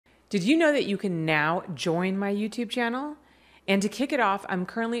Did you know that you can now join my YouTube channel? And to kick it off, I'm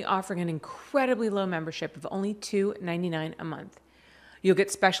currently offering an incredibly low membership of only $2.99 a month. You'll get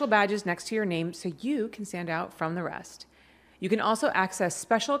special badges next to your name so you can stand out from the rest. You can also access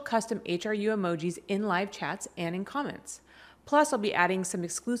special custom HRU emojis in live chats and in comments. Plus, I'll be adding some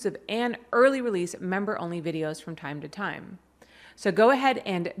exclusive and early release member-only videos from time to time. So go ahead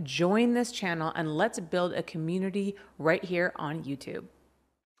and join this channel and let's build a community right here on YouTube.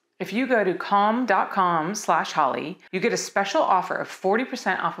 If you go to calm.com/Holly, you get a special offer of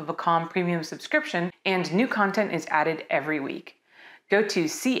 40% off of a Calm premium subscription, and new content is added every week. Go to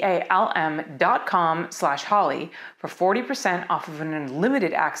calm.com/Holly for 40% off of an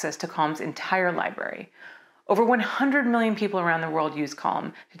unlimited access to Calm's entire library. Over 100 million people around the world use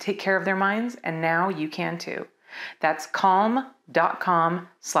Calm to take care of their minds, and now you can too. That's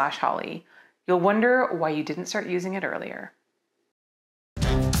calm.com/Holly. You'll wonder why you didn't start using it earlier.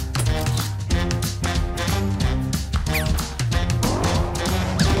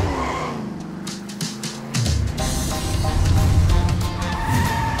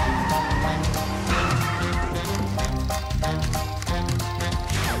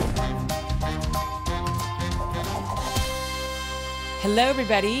 Hello,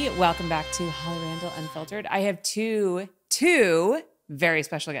 everybody. Welcome back to Holly Randall Unfiltered. I have two very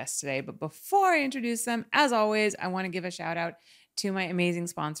special guests today, but before I introduce them, as always, I want to give a shout out to my amazing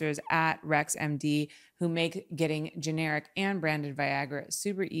sponsors at RexMD, who make getting generic and branded Viagra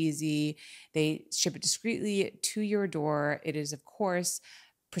super easy. They ship it discreetly to your door. It is, of course,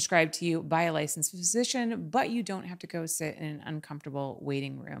 prescribed to you by a licensed physician, but you don't have to go sit in an uncomfortable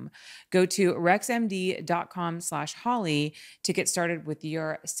waiting room. Go to rexmd.com/Holly to get started with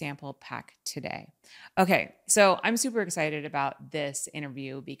your sample pack today. Okay, so I'm super excited about this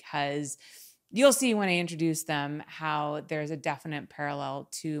interview because you'll see when I introduce them how there's a definite parallel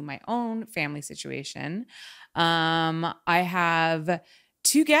to my own family situation. I have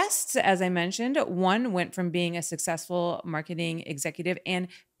two guests, as I mentioned. One went from being a successful marketing executive and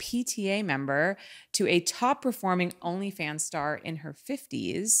PTA member to a top performing OnlyFans star in her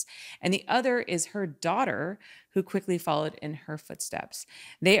 50s. And the other is her daughter, who quickly followed in her footsteps.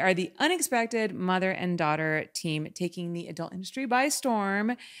 They are the unexpected mother and daughter team taking the adult industry by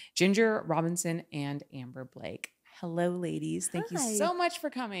storm, Ginger Robinson and Amber Blake. Hello, ladies. Thank you so much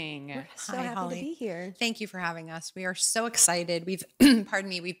for coming. We're so happy to be here. Thank you for having us. We are so excited. We've, pardon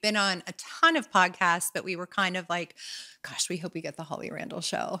me, we've been on a ton of podcasts, but we were kind of like, gosh, we hope we get the Holly Randall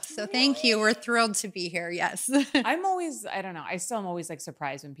show. So thank you. We're thrilled to be here. Yes. I'm always, I don't know. I still am always like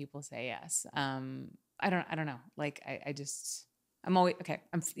surprised when people say yes. I don't know. Like, I'm always, okay.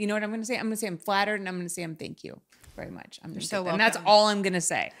 You know what I'm going to say? I'm going to say I'm flattered, and I'm going to say thank you very much. You're so welcome. And that's all I'm going to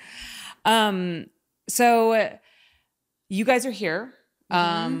say. So you guys are here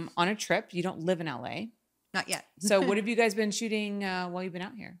on a trip. You don't live in LA. Not yet. So what have you guys been shooting while you've been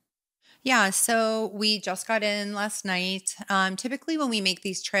out here? Yeah, so we just got in last night. Typically when we make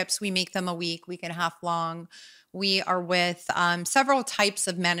these trips, we make them a week and a half long. We are with several types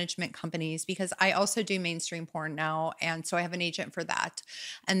of management companies because I also do mainstream porn now. And so I have an agent for that.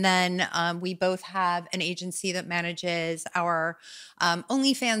 And then we both have an agency that manages our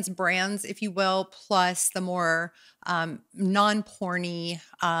OnlyFans brands, if you will, plus the more non-porny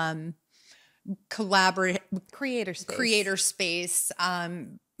creator space.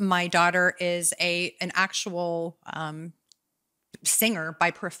 My daughter is an actual singer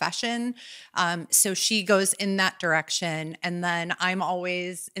by profession. So she goes in that direction. And then I'm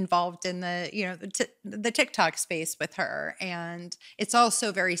always involved in the TikTok space with her. And it's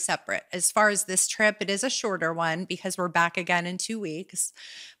also very separate. As far as this trip, it is a shorter one because we're back again in 2 weeks.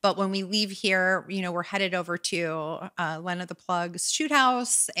 But when we leave here, we're headed over to Lena the Plug's shoot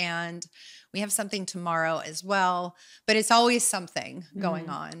house, and we have something tomorrow as well, but it's always something going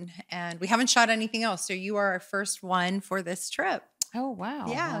on. And we haven't shot anything else. So you are our first one for this trip. Oh, wow.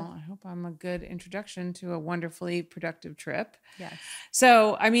 Yeah. Well, I hope I'm a good introduction to a wonderfully productive trip. Yes.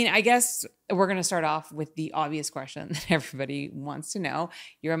 So, I mean, I guess we're going to start off with the obvious question that everybody wants to know.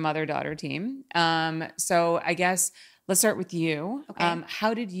 You're a mother-daughter team. So I guess let's start with you. Okay.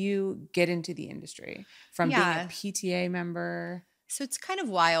 How did you get into the industry from being a PTA member? So it's kind of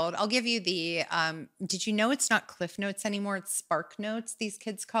wild. I'll give you the, did you know it's not Cliff Notes anymore? It's Spark Notes, these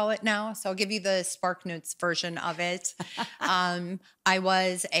kids call it now. So I'll give you the Spark Notes version of it. I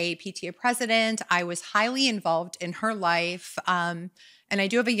was a PTA president. I was highly involved in her life. And I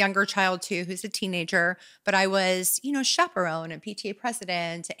do have a younger child too, who's a teenager, but I was, chaperone and PTA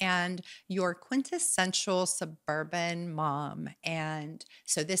president and your quintessential suburban mom. And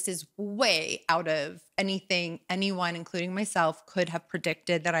so this is way out of anything anyone, including myself, could have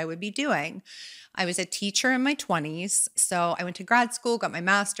predicted that I would be doing. I was a teacher in my 20s. So I went to grad school, got my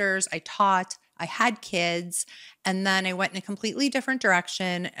master's, I taught, I had kids, and then I went in a completely different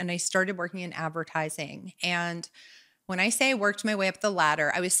direction and I started working in advertising. And when I say I worked my way up the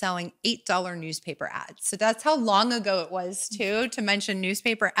ladder, I was selling $8 newspaper ads. So that's how long ago it was too, to mention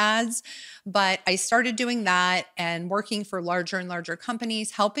newspaper ads. But I started doing that and working for larger and larger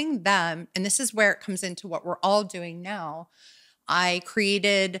companies, helping them. And this is where it comes into what we're all doing now. I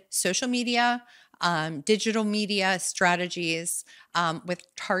created social media, digital media strategies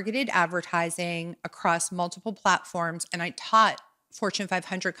with targeted advertising across multiple platforms. And I taught Fortune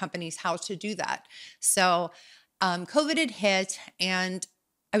 500 companies how to do that. So COVID had hit and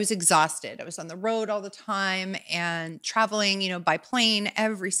I was exhausted. I was on the road all the time and traveling, by plane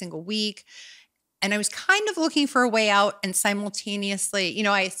every single week. And I was kind of looking for a way out, and simultaneously,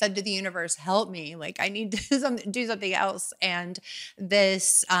 I said to the universe, help me, like I need to do something else. And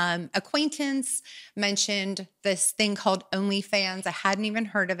this acquaintance mentioned this thing called OnlyFans. I hadn't even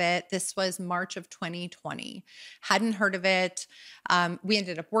heard of it. This was March of 2020. Hadn't heard of it. We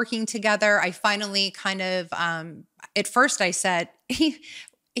ended up working together. I finally kind of, at first I said,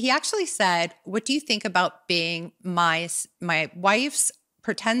 he actually said, what do you think about being my wife's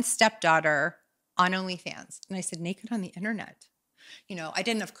pretend stepdaughter on OnlyFans? And I said, naked on the internet. I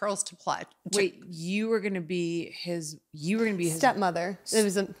didn't have curls to pluck. Wait, you were going to be his stepmother. It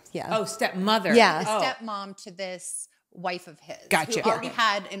was Oh, stepmother. Yeah. A stepmom to this wife of his. Gotcha. Who already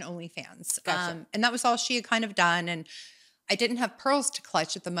had an OnlyFans. Gotcha. And that was all she had kind of done. And I didn't have pearls to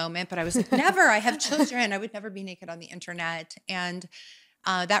clutch at the moment, but I was like, never, I have children. I would never be naked on the internet. And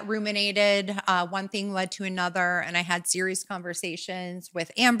that ruminated. One thing led to another. And I had serious conversations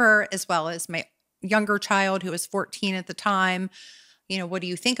with Amber, as well as my younger child who was 14 at the time. What do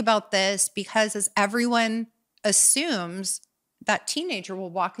you think about this? Because as everyone assumes, that teenager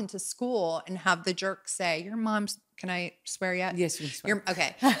will walk into school and have the jerk say, your mom's, can I swear yet? Yes, you can swear.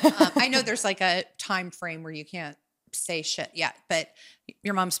 Okay. I know there's like a time frame where you can't say shit yet, but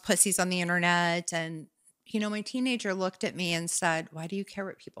your mom's pussy's on the internet. And, my teenager looked at me and said, why do you care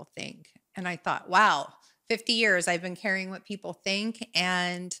what people think? And I thought, wow, 50 years I've been caring what people think.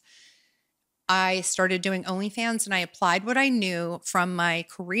 And I started doing OnlyFans, and I applied what I knew from my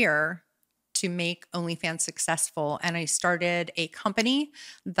career to make OnlyFans successful. And I started a company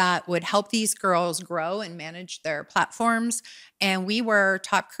that would help these girls grow and manage their platforms. And we were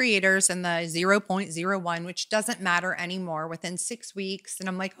top creators in the 0.01, which doesn't matter anymore, within 6 weeks. And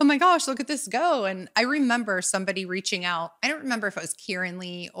I'm like, oh my gosh, look at this go. And I remember somebody reaching out. I don't remember if it was Kieran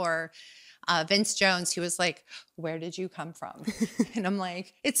Lee or Vince Jones, who was like, where did you come from? And I'm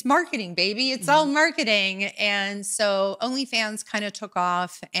like, it's marketing, baby. It's all marketing. And so OnlyFans kind of took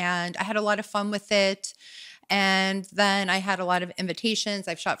off, and I had a lot of fun with it. And then I had a lot of invitations.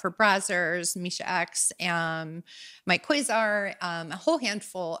 I've shot for Brazzers, Misha X, Mike Quasar, a whole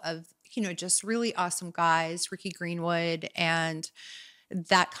handful of, just really awesome guys, Ricky Greenwood. And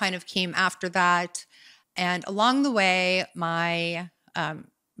that kind of came after that. And along the way, my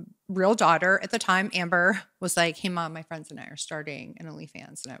real daughter at the time, Amber, was like, hey, Mom, my friends and I are starting an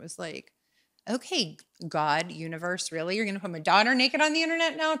OnlyFans. And I was like, okay, God, universe, really? You're going to put my daughter naked on the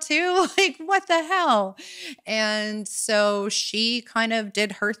internet now too? Like, what the hell? And so she kind of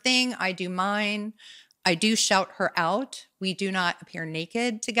did her thing. I do mine. I do shout her out. We do not appear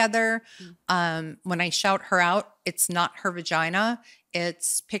naked together. When I shout her out, it's not her vagina.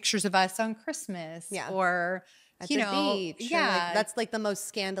 It's pictures of us on Christmas or at the beach. Yeah. That's like the most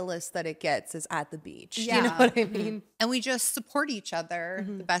scandalous that it gets, is at the beach. Yeah. You know what I mean? And we just support each other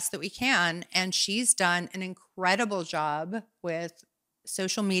the best that we can. And she's done an incredible job with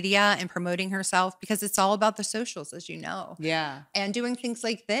social media and promoting herself, because it's all about the socials, as you know. Yeah. And doing things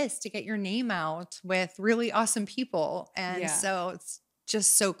like this to get your name out with really awesome people. And so it's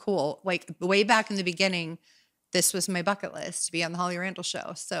just so cool. Like way back in the beginning, this was my bucket list, to be on the Holly Randall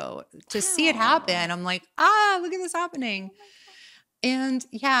show. So to see it happen, I'm like, look at this happening. And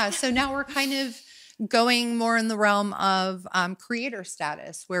so now we're kind of going more in the realm of creator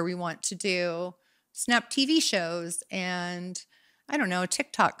status, where we want to do Snap TV shows and, I don't know,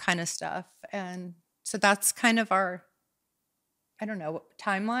 TikTok kind of stuff. And so that's kind of our, I don't know,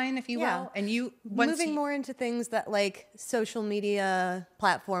 timeline, if you will. And you moving more into things that like social media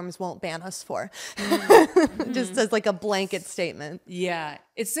platforms won't ban us for, just as like a blanket statement. Yeah.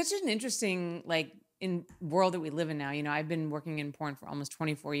 It's such an interesting, like, in world that we live in now, you know, I've been working in porn for almost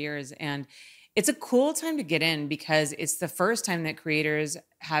 24 years, and it's a cool time to get in because it's the first time that creators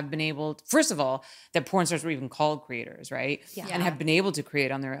have been able, first of all, that porn stars were even called creators, right? Yeah. And have been able to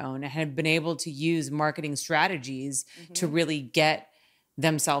create on their own and have been able to use marketing strategies to really get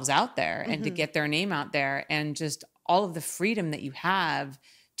themselves out there and to get their name out there, and just all of the freedom that you have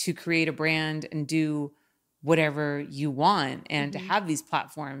to create a brand and do whatever you want, and to have these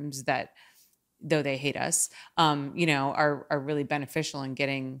platforms that, though they hate us, you know, are really beneficial in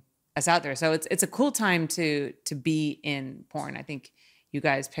getting us out there. So it's a cool time to be in porn. I think you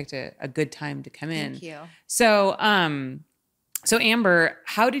guys picked a good time to come in. Thank you. So so Amber,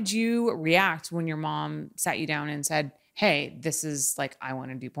 how did you react when your mom sat you down and said, "Hey, this is like, I want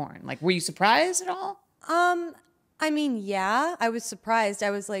to do porn"? Like, were you surprised at all? I mean, yeah, I was surprised.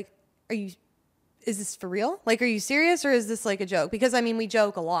 I was like, is this for real? Like, are you serious, or is this like a joke? Because I mean, we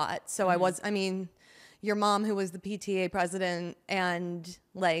joke a lot. So I mean, your mom, who was the PTA president, and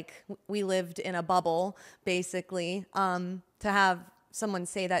like we lived in a bubble basically, to have someone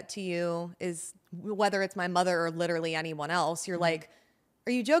say that to you, is, whether it's my mother or literally anyone else, you're like,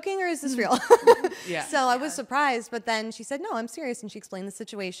 are you joking, or is this real? Yeah. So I was surprised, but then she said, no, I'm serious. And she explained the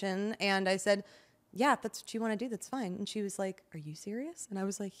situation. And I said, yeah, if that's what you want to do, that's fine. And she was like, are you serious? And I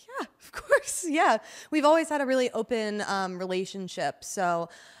was like, yeah, of course. Yeah. We've always had a really open relationship. So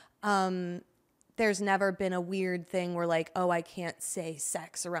there's never been a weird thing where like, oh, I can't say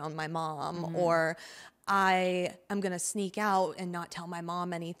sex around my mom, or I'm going to sneak out and not tell my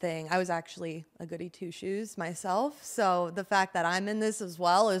mom anything. I was actually a goody two shoes myself. So the fact that I'm in this as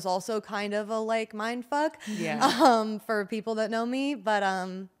well is also kind of a like mind fuck for people that know me. But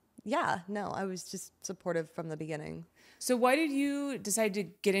yeah, no, I was just supportive from the beginning. So why did you decide to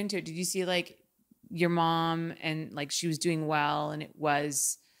get into it? Did you see like your mom and like she was doing well, and it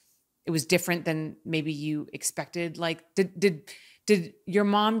was different than maybe you expected? Like, did your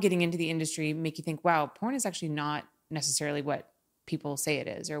mom getting into the industry make you think, wow, porn is actually not necessarily what people say it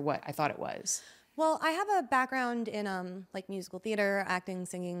is, or what I thought it was? Well, I have a background in like musical theater, acting,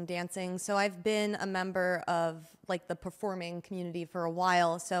 singing, dancing. So I've been a member of like the performing community for a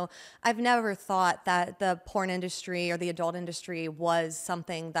while. So I've never thought that the porn industry or the adult industry was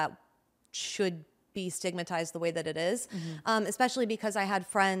something that should be stigmatized the way that it is, especially because I had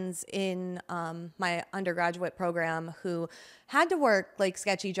friends in my undergraduate program who had to work like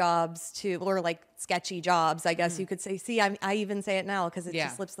sketchy jobs or like sketchy jobs, I guess you could say. See, I even say it now because it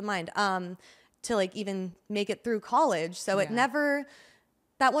just slips the mind. To like even make it through college. So it never,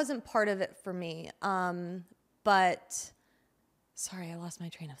 that wasn't part of it for me. But sorry, I lost my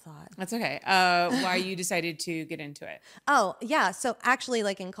train of thought. That's okay. Why you decided to get into it? Oh, yeah. So actually,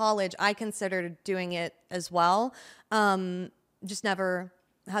 like in college, I considered doing it as well. Just never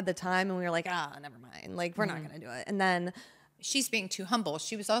had the time, and we were like, never mind. Like, we're not going to do it. And then She's being too humble.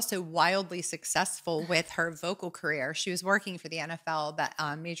 She was also wildly successful with her vocal career. She was working for the NFL, but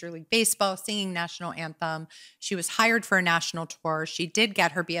Major League Baseball, singing national anthem. She was hired for a national tour. She did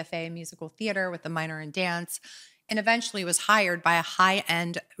get her BFA in musical theater with a minor in dance, and eventually was hired by a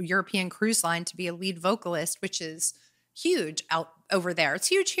high-end European cruise line to be a lead vocalist, which is huge out over there. It's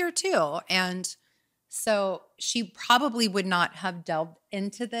huge here too. And so she probably would not have delved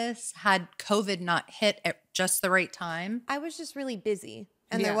into this had COVID not hit at just the right time. I was just really busy,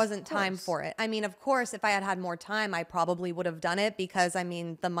 and there wasn't time for it. I mean, of course, if I had had more time, I probably would have done it because, I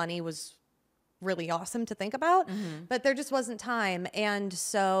mean, the money was really awesome to think about, but there just wasn't time. And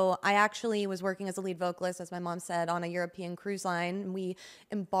so I actually was working as a lead vocalist, as my mom said, on a European cruise line. We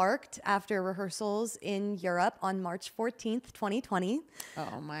embarked after rehearsals in Europe on March 14th, 2020.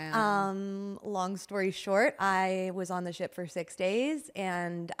 Oh, man. Long story short, I was on the ship for 6 days,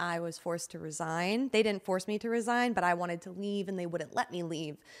 and I was forced to resign. They didn't force me to resign, but I wanted to leave, and they wouldn't let me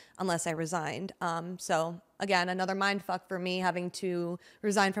leave unless I resigned. So again, another mind fuck for me, having to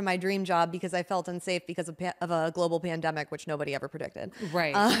resign from my dream job because I felt unsafe because of a global pandemic, which nobody ever predicted.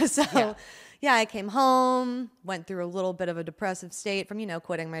 Right. Yeah, I came home, went through a little bit of a depressive state from,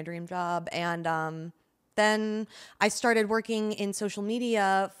 quitting my dream job. And then I started working in social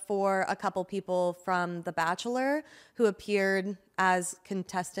media for a couple people from The Bachelor who appeared as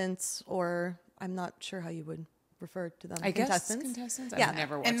contestants, or I'm not sure how you would refer to them. I guess contestants. Yeah. I've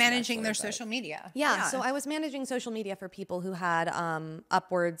never watched And managing The their Bachelor, social media. Yeah, so I was managing social media for people who had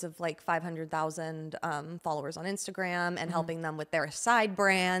upwards of like 500,000 followers on Instagram, and helping them with their side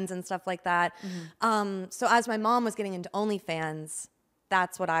brands and stuff like that. So as my mom was getting into OnlyFans,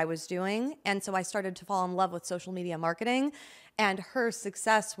 that's what I was doing. And so I started to fall in love with social media marketing, and her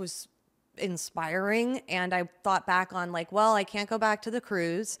success was inspiring. And I thought back on like, well, I can't go back to the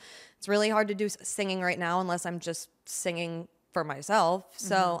cruise. It's really hard to do singing right now unless I'm just singing for myself.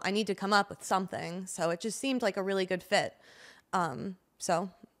 So I need to come up with something. So it just seemed like a really good fit. So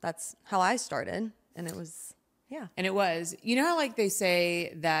that's how I started. And it was, yeah. And it was, you know how like they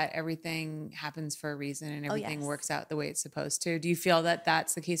say that everything happens for a reason and everything yes. works out the way it's supposed to. Do you feel that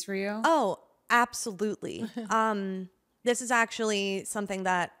that's the case for you? Oh, absolutely. This is actually something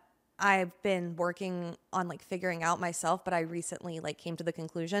that I've been working on like figuring out myself, but I recently like came to the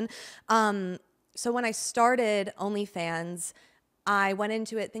conclusion. So when I started OnlyFans, I went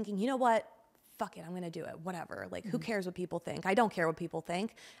into it thinking, you know what? Fuck it, I'm going to do it. Whatever. Like, who cares what people think? I don't care what people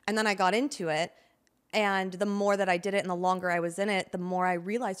think. And then I got into it. And the more that I did it and the longer I was in it, the more I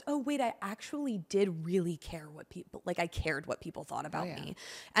realized, oh, wait, I actually did really care what people, like I cared what people thought about me.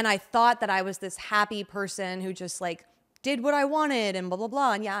 And I thought that I was this happy person who just like did what I wanted and blah, blah,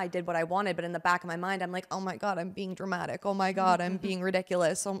 blah. And yeah, I did what I wanted. But in the back of my mind, I'm like, oh my God, I'm being dramatic. Oh my God, I'm being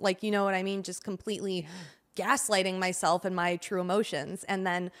ridiculous. So like, you know what I mean? Just completely gaslighting myself and my true emotions. And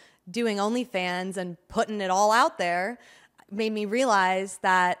then doing OnlyFans and putting it all out there made me realize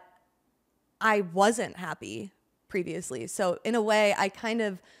that I wasn't happy previously. So in a way, I kind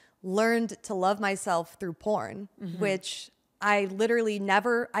of learned to love myself through porn, which I literally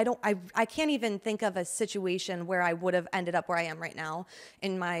never, I can't even think of a situation where I would have ended up where I am right now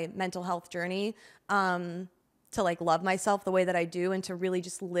in my mental health journey, to like love myself the way that I do and to really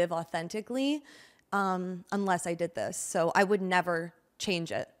just live authentically, unless I did this. So I would never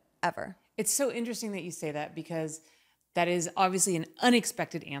change it ever. It's so interesting that you say that because that is obviously an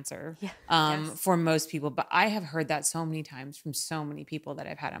unexpected answer for most people. But I have heard that so many times from so many people that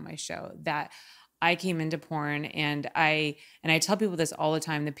I've had on my show that I came into porn and I tell people this all the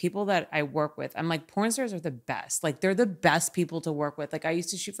time. The people that I work with, I'm like, porn stars are the best. Like they're the best people to work with. Like I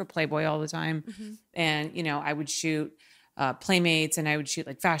used to shoot for Playboy all the time. And, you know, I would shoot Playmates and I would shoot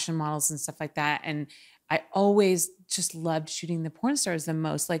like fashion models and stuff like that. And I always just loved shooting the porn stars the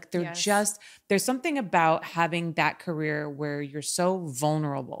most. Like they're there's something about having that career where you're so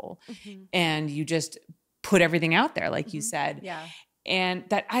vulnerable and you just put everything out there, like you said. Yeah. And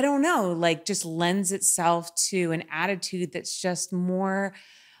that, I don't know, like just lends itself to an attitude that's just more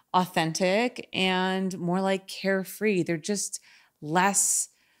authentic and more like carefree. They're just less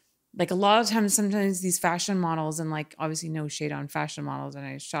like a lot of times, sometimes these fashion models and like obviously no shade on fashion models. And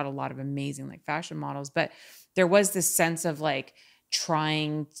I shot a lot of amazing like fashion models, but there was this sense of like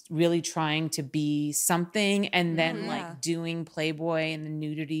really trying to be something. And then like doing Playboy and the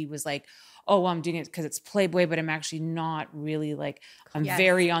nudity was like, oh, well, I'm doing it because it's Playboy, but I'm actually not really like, I'm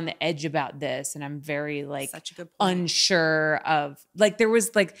very on the edge about this. And I'm very like such a good point. Unsure of like, there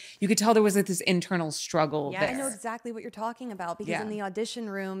was like, you could tell there was like this internal struggle there. I know exactly what you're talking about because in the audition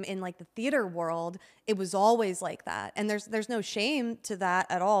room in like the theater world, it was always like that. And there's no shame to that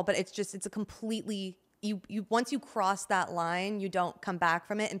at all, but it's a completely, you once you cross that line, you don't come back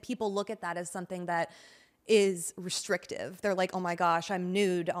from it. And people look at that as something that is restrictive. They're like, oh my gosh, I'm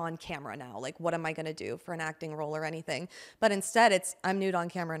nude on camera now. Like, what am I going to do for an acting role or anything? But instead it's, I'm nude on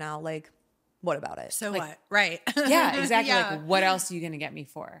camera now. Like, what about it? So like, what? Right. Yeah, exactly. Like, what else are you going to get me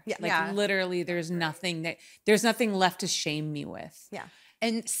for? Yeah. Like literally there's nothing left to shame me with. Yeah.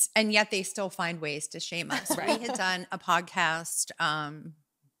 And yet they still find ways to shame us. We had done a podcast,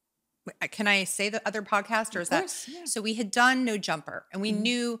 can I say the other podcast or is that? Yeah. So we had done No Jumper and we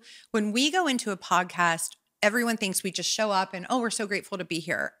knew when we go into a podcast, everyone thinks we just show up and, oh, we're so grateful to be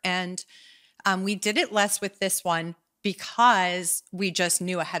here. And we did it less with this one because we just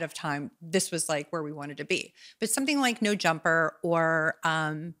knew ahead of time this was like where we wanted to be. But something like No Jumper or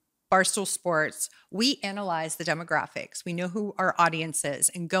Barstool Sports, we analyze the demographics. We know who our audience is.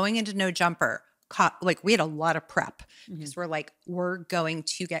 And going into No Jumper, like we had a lot of prep because we're like, we're going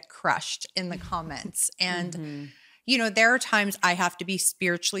to get crushed in the comments. And, you know, there are times I have to be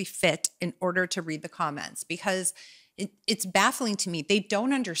spiritually fit in order to read the comments because it's baffling to me. They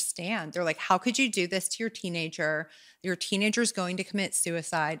don't understand. They're like, how could you do this to your teenager? Your teenager's going to commit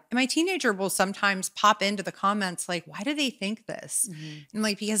suicide. And my teenager will sometimes pop into the comments like, why do they think this? And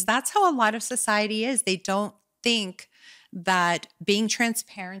like, because that's how a lot of society is. They don't think that being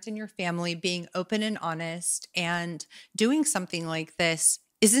transparent in your family, being open and honest, and doing something like this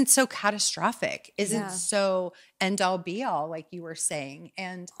isn't so catastrophic, isn't so end all be all, like you were saying.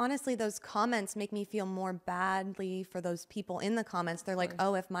 And honestly, those comments make me feel more badly for those people in the comments. They're like,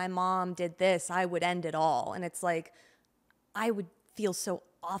 oh, if my mom did this, I would end it all. And it's like, I would feel so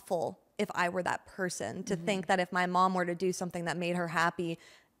awful if I were that person to think that if my mom were to do something that made her happy,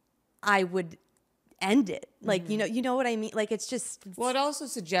 I would end it. Like, you know what I mean? Like, it's just, well, it also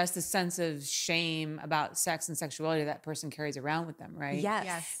suggests a sense of shame about sex and sexuality that person carries around with them, right?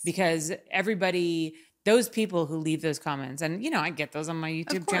 yes. Because everybody, those people who leave those comments, and I get those on my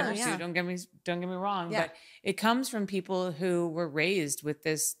YouTube channel too. Don't get me wrong, but it comes from people who were raised with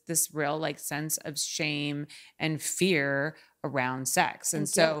this real like sense of shame and fear around sex, and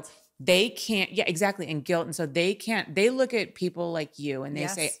so guilt. they can't, exactly, and guilt. And so they look at people like you and they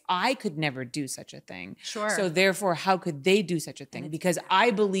say, I could never do such a thing. Sure. So therefore, how could they do such a thing? Because I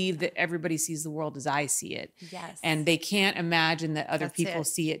believe that everybody sees the world as I see it. Yes. And they can't imagine that other people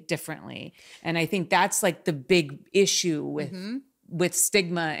see it differently. And I think that's like the big issue with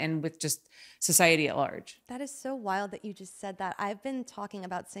stigma and with just society at large. That is so wild that you just said that. I've been talking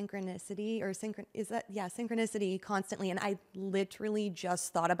about synchronicity synchronicity constantly. And I literally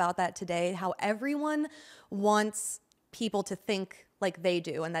just thought about that today, how everyone wants people to think like they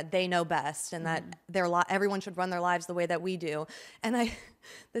do and that they know best and that everyone should run their lives the way that we do. And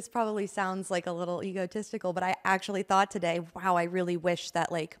this probably sounds like a little egotistical, but I actually thought today, wow, I really wish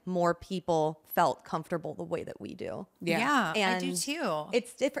that like more people felt comfortable the way that we do. Yeah, And I do too.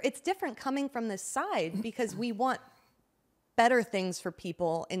 It's different coming from this side because we want better things for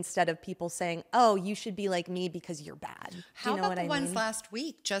people instead of people saying, oh, you should be like me because you're bad. How about the ones last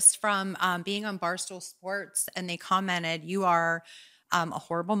week just from being on Barstool Sports, and they commented, you are a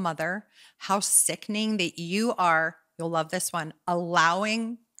horrible mother. How sickening that you are, you'll love this one,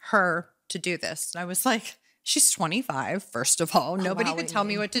 allowing her to do this. And I was like, she's 25, first of all. Nobody could tell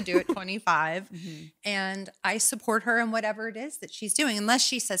me what to do at 25. And I support her in whatever it is that she's doing. Unless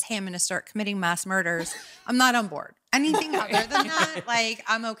she says, hey, I'm going to start committing mass murders, I'm not on board. Anything other than that, like,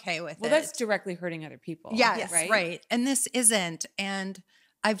 I'm okay with it. Well, that's directly hurting other people. Yes, right. And this isn't. And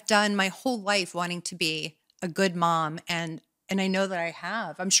I've done my whole life wanting to be a good mom. And I know that I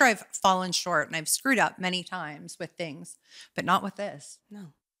have. I'm sure I've fallen short and I've screwed up many times with things, but not with this. No.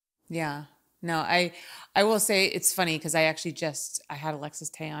 Yeah. No, I will say it's funny because I had Alexis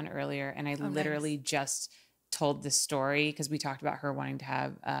Tay on earlier, and I literally just told this story because we talked about her wanting to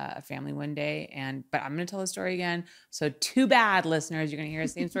have a family one day, but I'm going to tell the story again. So too bad, listeners, you're going to hear the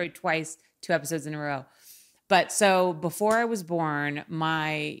same story twice, 2 episodes in a row. But so before I was born,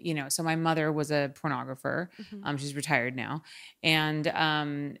 my mother was a pornographer. She's retired now. And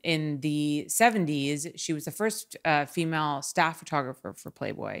in the 70s, she was the first female staff photographer for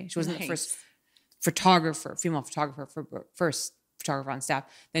Playboy. She wasn't the first female photographer, first photographer on staff.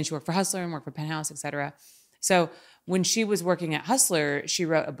 Then she worked for Hustler and worked for Penthouse, et cetera. So when she was working at Hustler, she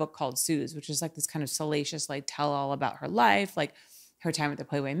wrote a book called Suze, which is like this kind of salacious, like tell all about her life, like her time at the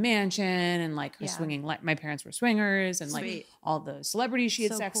Playboy Mansion and like her swinging, like my parents were swingers and like all the celebrities she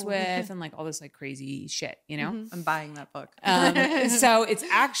had sex with and like all this like crazy shit, I'm buying that book. So it's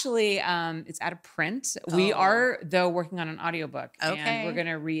actually, it's out of print. We are though working on an audiobook and we're going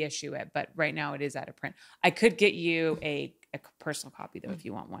to reissue it. But right now it is out of print. I could get you a personal copy though, if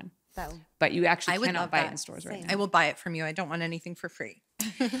you want one, but you actually cannot buy it in stores right now. I will buy it from you. I don't want anything for free.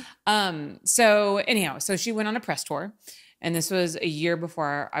 So anyhow, so she went on a press tour. And this was a year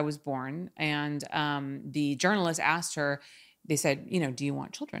before I was born. And the journalist asked her, they said, do you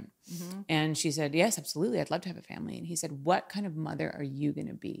want children? And she said, yes, absolutely. I'd love to have a family. And he said, what kind of mother are you going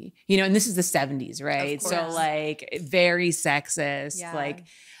to be? And this is the 70s, right? So like very sexist, like,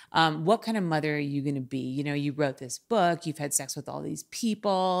 what kind of mother are you going to be? You wrote this book, you've had sex with all these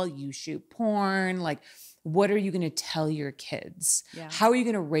people, you shoot porn, like, what are you going to tell your kids? How are you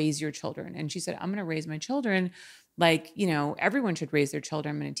going to raise your children? And she said, I'm going to raise my children like, everyone should raise their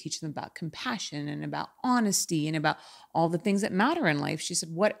children. I'm going to teach them about compassion and about honesty and about all the things that matter in life. She said,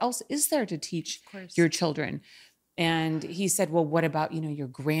 what else is there to teach your children? And he said, well, what about, your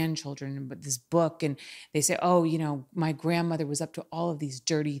grandchildren and this book? And they say, oh, my grandmother was up to all of these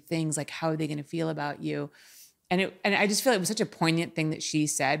dirty things. Like, how are they going to feel about you? And I just feel it was such a poignant thing that she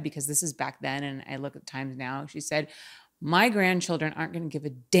said, because this is back then. And I look at times now, she said, my grandchildren aren't going to give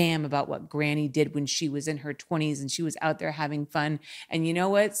a damn about what Granny did when she was in her 20s and she was out there having fun. And you know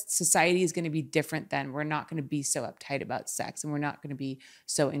what? Society is going to be different then. We're not going to be so uptight about sex, and we're not going to be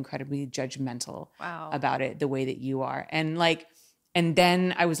so incredibly judgmental about it the way that you are. And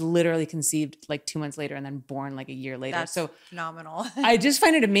then I was literally conceived like 2 months later and then born like a year later. That's so phenomenal. I just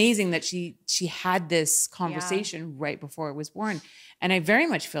find it amazing that she had this conversation right before I was born. And I very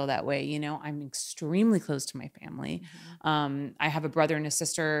much feel that way. I'm extremely close to my family. I have a brother and a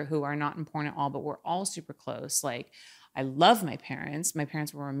sister who are not in porn at all, but we're all super close. Like, I love my parents. My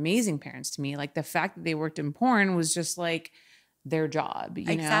parents were amazing parents to me. Like, the fact that they worked in porn was just like their job,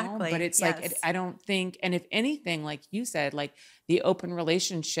 you know? But it's like, I don't think, and if anything, like you said, like the open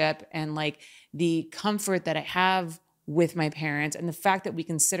relationship and like the comfort that I have with my parents, and the fact that we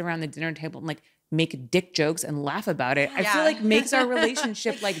can sit around the dinner table and like make dick jokes and laugh about it, I feel like makes our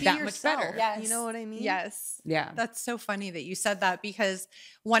relationship like that much better. Yes. You know what I mean? Yes. Yeah. That's so funny that you said that, because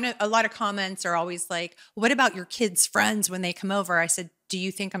a lot of comments are always like, what about your kids' friends when they come over? I said, do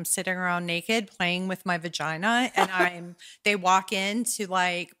you think I'm sitting around naked playing with my vagina and they walk in to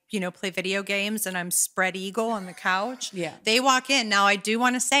like, play video games and I'm spread eagle on the couch? Yeah. They walk in. Now I do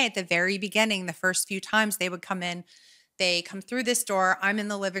want to say at the very beginning, the first few times they would come in, they come through this door, I'm in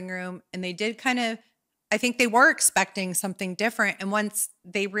the living room, and they did I think they were expecting something different. And once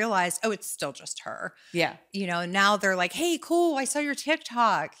they realized, oh, it's still just her. Yeah. Now they're like, hey, cool, I saw your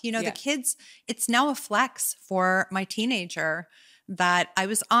TikTok. The kids, it's now a flex for my teenager that I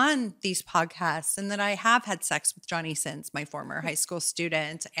was on these podcasts and that I have had sex with Johnny Sins, my former high school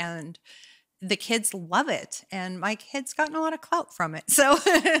student. And the kids love it. And my kid's gotten a lot of clout from it. So,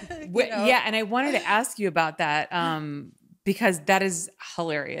 yeah. And I wanted to ask you about that because that is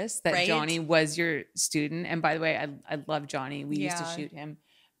hilarious that Johnny was your student. And by the way, I love Johnny. We used to shoot him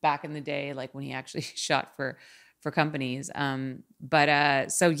back in the day, like when he actually shot for companies.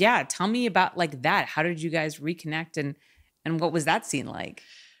 So yeah, tell me about like that. How did you guys reconnect and what was that scene like?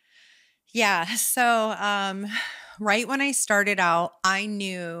 Yeah. So right when I started out, I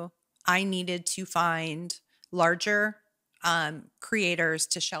knew I needed to find larger creators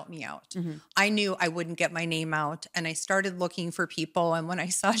to shout me out. Mm-hmm. I knew I wouldn't get my name out, and I started looking for people. And when I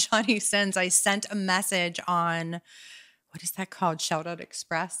saw Johnny Sins, I sent a message on, what is that called? Shout Out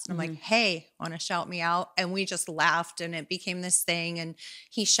Express. And I'm like, hey, want to shout me out? And we just laughed and it became this thing. And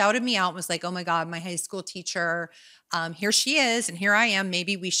he shouted me out and was like, oh my God, my high school teacher, here she is. And here I am.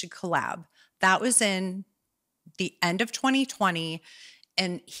 Maybe we should collab. That was in the end of 2020.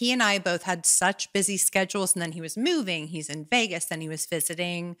 And he and I both had such busy schedules. And then he was moving. He's in Vegas. Then he was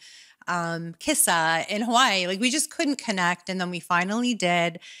visiting Kissa in Hawaii. Like we just couldn't connect. And then we finally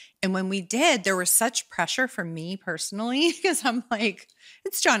did. And when we did, there was such pressure from me personally, because I'm like,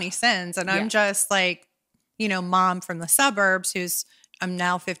 it's Johnny Sins. And I'm just like, mom from the suburbs I'm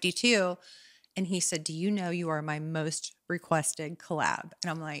now 52. And he said, do you know you are my most requested collab?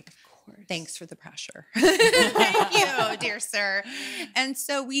 And I'm like, thanks for the pressure. Thank you, dear sir. And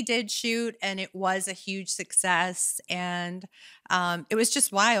so we did shoot, and it was a huge success. And it was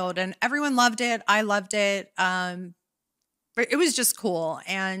just wild. And everyone loved it. I loved it. But it was just cool.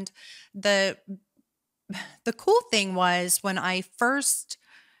 And the cool thing was when I first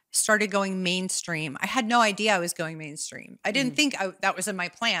started going mainstream, I had no idea I was going mainstream. I didn't think that was in my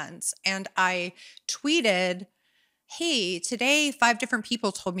plans. And I tweeted, hey, today 5 different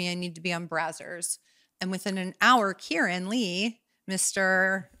people told me I need to be on Brazzers. And within an hour, Kieran Lee,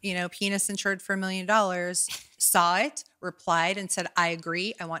 Mr. Penis Insured for $1 million, saw it, replied and said, I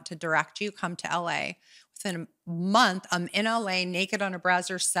agree. I want to direct you. Come to LA. Within a month, I'm in LA naked on a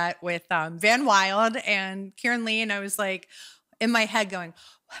Brazzers set with Van Wild and Kieran Lee. And I was like, in my head going,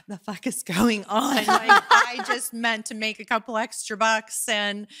 what the fuck is going on? Like, I just meant to make a couple extra bucks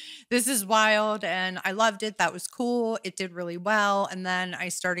and this is wild. And I loved it. That was cool. It did really well. And then I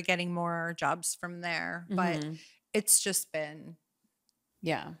started getting more jobs from there. But it's just been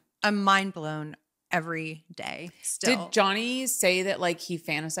I'm mind blown every day still. Did Johnny say that like he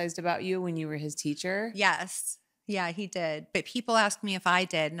fantasized about you when you were his teacher? Yes. Yeah, he did. But people ask me if I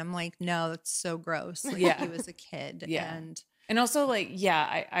did. And I'm like, no, that's so gross. Like, he was a kid. And also like,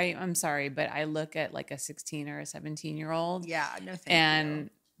 I'm sorry, but I look at like a 16 or a 17-year-old. Yeah, no thank and you.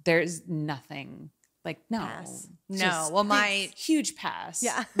 There's nothing like, no. Pass. No. Well, my huge pass.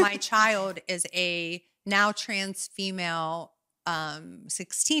 Yeah. My child is a now trans female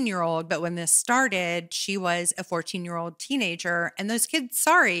 16-year-old, but when this started, she was a 14-year-old teenager. And those kids,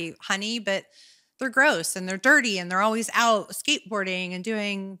 sorry, honey, but they're gross and they're dirty and they're always out skateboarding and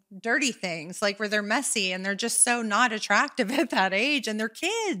doing dirty things, like where they're messy and they're just so not attractive at that age, and they're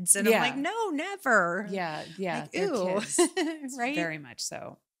kids. And I'm like, no, never. Yeah. Like, ew. Kids. Right? Very much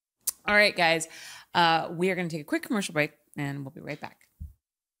so. All right, guys. We are going to take a quick commercial break and we'll be right back.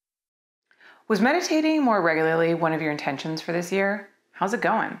 Was meditating more regularly one of your intentions for this year? How's it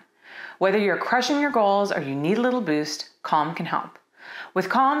going? Whether you're crushing your goals or you need a little boost, Calm can help. With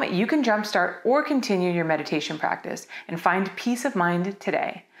Calm, you can jumpstart or continue your meditation practice and find peace of mind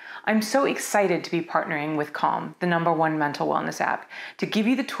today. I'm so excited to be partnering with Calm, the #1 mental wellness app, to give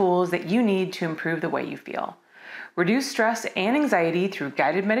you the tools that you need to improve the way you feel. Reduce stress and anxiety through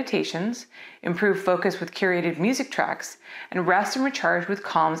guided meditations, improve focus with curated music tracks, and rest and recharge with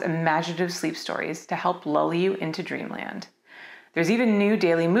Calm's imaginative sleep stories to help lull you into dreamland. There's even new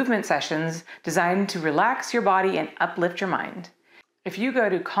daily movement sessions designed to relax your body and uplift your mind. If you go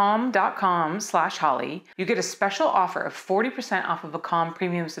to calm.com/Holly, you get a special offer of 40% off of a Calm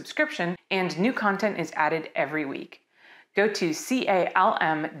premium subscription, and new content is added every week. Go to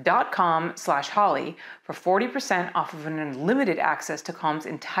calm.com/Holly for 40% off of an unlimited access to Calm's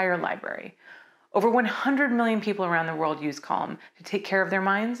entire library. Over 100 million people around the world use Calm to take care of their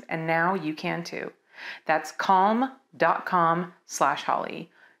minds, and now you can too. That's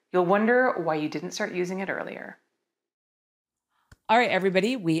calm.com/Holly. You'll wonder why you didn't start using it earlier. All right,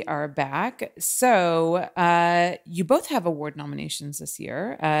 everybody, we are back. So you both have award nominations this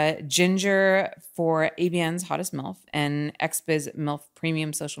year. Ginger for AVN's Hottest MILF and XBIZ MILF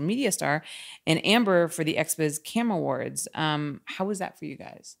Premium Social Media Star, and Amber for the XBIZ Cam Awards. How was that for you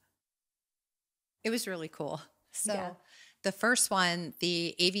guys? It was really cool. So the first one,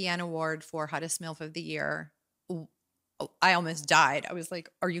 the AVN Award for Hottest MILF of the Year, I almost died. I was like,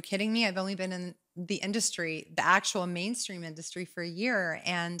 are you kidding me? I've only been in the industry, the actual mainstream industry, for a year.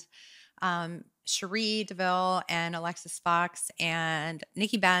 And Cherie DeVille and Alexis Fox and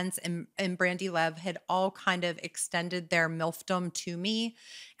Nikki Benz and Brandy Lev had all kind of extended their MILFdom to me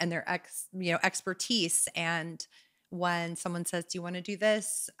and their expertise. And when someone says, do you want to do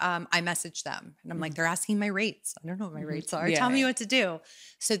this? I message them and I'm like, they're asking my rates. I don't know what my rates are. Tell me what to do.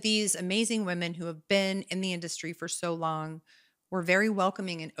 So these amazing women who have been in the industry for so long were very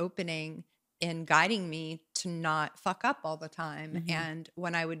welcoming and opening in guiding me to not fuck up all the time. And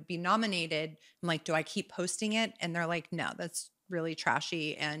when I would be nominated, I'm like, do I keep posting it? And they're like, no, that's really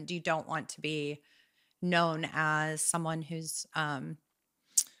trashy. And you don't want to be known as someone who's,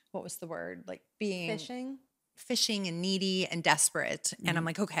 what was the word? Like being fishing and needy and desperate. And I'm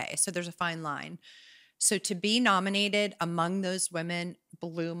like, okay, so there's a fine line. So to be nominated among those women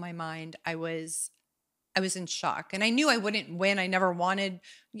blew my mind. I was in shock, and I knew I wouldn't win. I never wanted,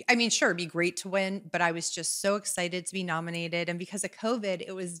 I mean, sure, it'd be great to win, but I was just so excited to be nominated. And because of COVID,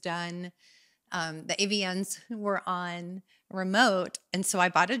 it was done. The AVNs were on remote. And so I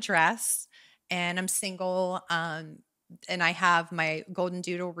bought a dress, and I'm single. And I have my golden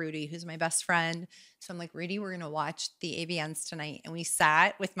doodle, Rudy, who's my best friend. So I'm like, Rudy, we're going to watch the AVNs tonight. And we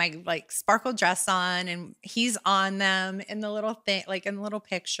sat with my like sparkle dress on, and he's on them in the little thing, like in the little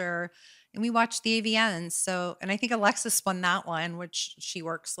picture. And we watched the AVNs. So, and I think Alexis won that one, which she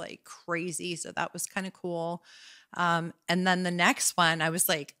works like crazy. So that was kind of cool. And then the next one, I was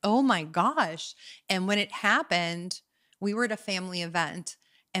like, oh my gosh. And when it happened, we were at a family event.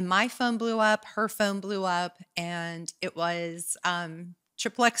 And my phone blew up, her phone blew up, and it was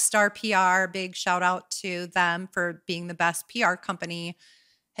X Star PR, big shout out to them for being the best PR company,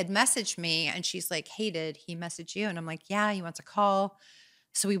 had messaged me, and she's like, hey, did he message you? And I'm like, yeah, he wants a call.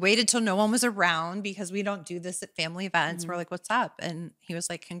 So we waited till no one was around because we don't do this at family events. We're like, what's up? And he was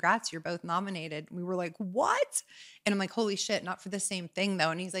like, congrats, you're both nominated. We were like, what? And I'm like, holy shit, not for the same thing though.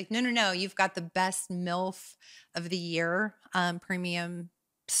 And he's like, no, you've got the best MILF of the year, premium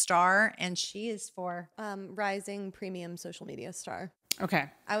star, and she is for Rising Premium Social Media Star. Okay.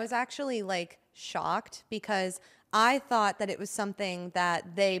 I was actually like shocked because I thought that it was something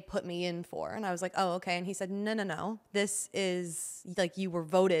that they put me in for, and I was like, oh, okay. And he said, no, this is like you were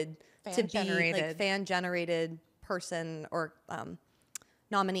voted to be like fan generated person or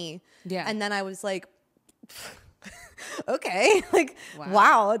nominee. Yeah. And then I was like, okay, like,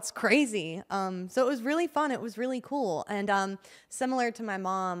 wow, it's crazy. So it was really fun. It was really cool. And similar to my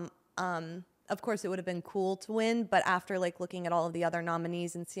mom, of course, it would have been cool to win. But after like looking at all of the other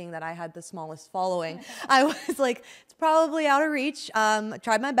nominees and seeing that I had the smallest following, I was like, it's probably out of reach. I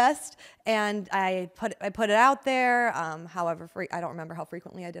tried my best, and I put it out there. However, I don't remember how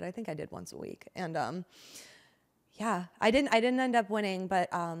frequently I did. I think I did once a week. And yeah, I didn't end up winning, but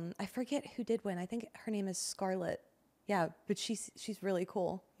I forget who did win. I think her name is Scarlett. Yeah, but she's really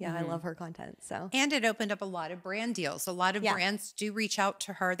cool. Yeah, I love her content. So, and it opened up a lot of brand deals. A lot of brands do reach out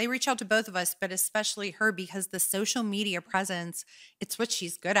to her. They reach out to both of us, but especially her because the social media presence, it's what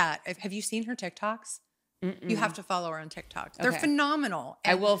she's good at. Have you seen her TikToks? You have to follow her on TikTok. They're phenomenal.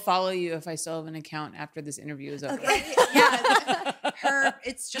 And I will follow you if I still have an account after this interview is over. Okay. Yeah,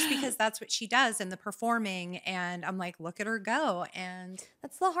 it's just because that's what she does in the performing. And I'm like, look at her go. And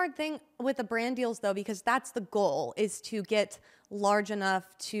that's the hard thing with the brand deals though, because that's the goal, is to get large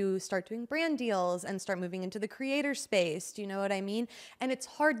enough to start doing brand deals and start moving into the creator space. Do you know what I mean? And it's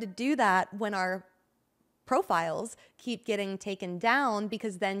hard to do that when our profiles keep getting taken down,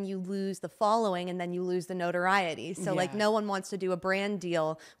 because then you lose the following and then you lose the notoriety. So like no one wants to do a brand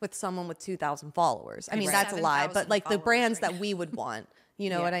deal with someone with 2,000 followers. I mean, that's a lie, but like the brands that we would want, you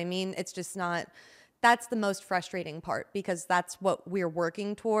know what I mean? It's just not, that's the most frustrating part, because that's what we're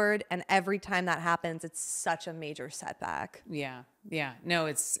working toward. And every time that happens, it's such a major setback. Yeah. Yeah. No,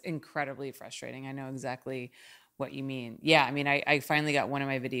 it's incredibly frustrating. I know exactly what you mean. Yeah. I mean, I finally got one of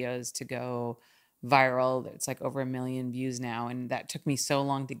my videos to go viral. It's like over 1 million views now. And that took me so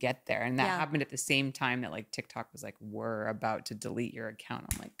long to get there. And that happened at the same time that like TikTok was like, we're about to delete your account.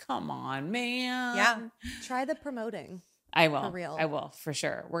 I'm like, come on, man. Yeah. Try the promoting. I will. For real. I will, for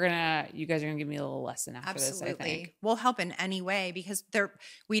sure. You guys are going to give me a little lesson after this, I think. We'll help in any way, because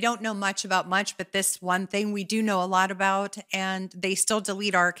we don't know much about much, but this one thing we do know a lot about, and they still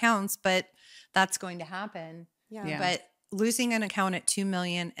delete our accounts, but that's going to happen. Yeah. But losing an account at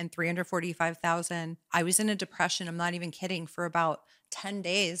 2,345,000, I was in a depression. I'm not even kidding, for about 10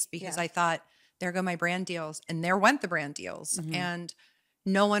 days, because I thought, there go my brand deals, and there went the brand deals. And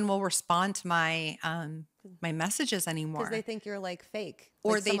no one will respond to my my messages anymore, because they think you're like fake,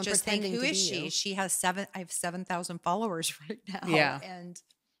 or like they just think, who is she? You. She has I have 7,000 followers right now. Yeah. And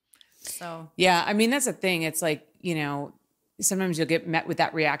so, yeah, I mean, that's the thing. It's like, sometimes you'll get met with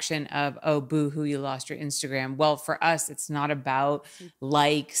that reaction of, oh, boo hoo, you lost your Instagram. Well, for us, it's not about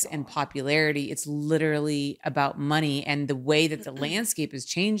likes and popularity. It's literally about money. And the way that the landscape has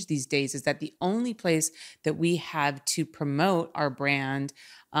changed these days is that the only place that we have to promote our brand,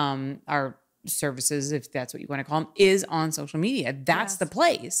 our services, if that's what you want to call them, is on social media. That's the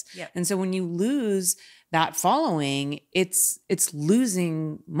place. Yep. And so when you lose that following, it's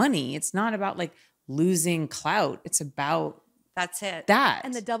losing money. It's not about like losing clout. It's about that's it.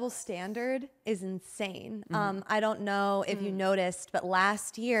 And the double standard is insane. I don't know if you noticed, but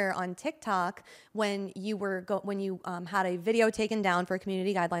last year on TikTok, when you had a video taken down for a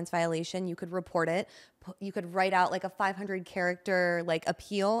community guidelines violation, you could report it. You could write out like a 500 character like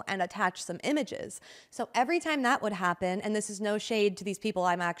appeal and attach some images. So every time that would happen, and this is no shade to these people,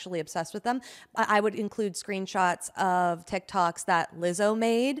 I'm actually obsessed with them, I would include screenshots of TikToks that Lizzo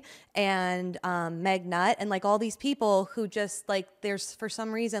made and Meg Nutt and like all these people who just like, there's for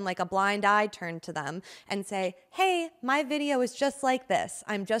some reason like a blind eye turned to them and say, hey, my video is just like this.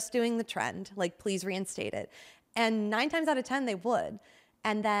 I'm just doing the trend. Like, please reinstate it. And 9 times out of 10, they would.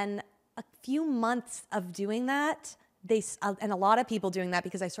 And then a few months of doing that, and a lot of people doing that,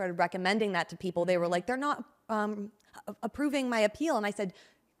 because I started recommending that to people. They were like, they're not approving my appeal. And I said,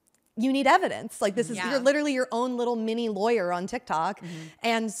 you need evidence. Like, this is, you're literally your own little mini lawyer on TikTok.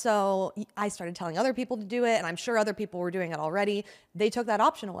 And so I started telling other people to do it, and I'm sure other people were doing it already. They took that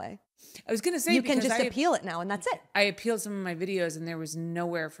option away. I was going to say, you can just appeal it now, and that's it. I appealed some of my videos, and there was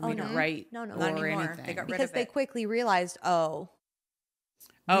nowhere for me to write not or anymore. anything. They got rid because of they it. quickly realized, oh,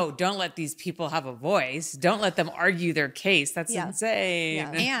 don't let these people have a voice. Don't let them argue their case. That's insane.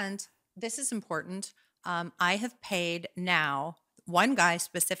 Yeah. And this is important. I have paid now one guy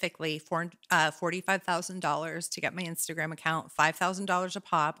specifically for $45,000 to get my Instagram account, $5,000 a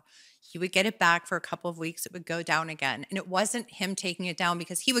pop. He would get it back for a couple of weeks. It would go down again. And it wasn't him taking it down,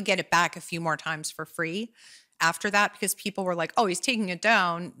 because he would get it back a few more times for free after that, because people were like, oh, he's taking it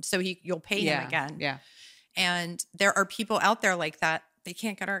down, so you'll pay him again. Yeah. And there are people out there like that. They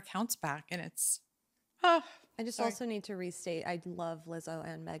can't get our accounts back. And it's, I just also need to restate, I love Lizzo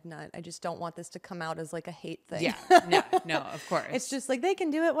and Meg Nutt. I just don't want this to come out as like a hate thing. Yeah, no, of course. It's just like, they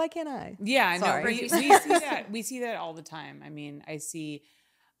can do it. Why can't I? Yeah, Sorry. no, we see that. We see that all the time. I mean, I see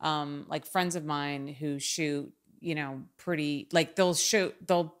like friends of mine who shoot, pretty, like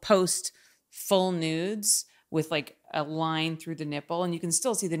they'll post full nudes with like a line through the nipple, and you can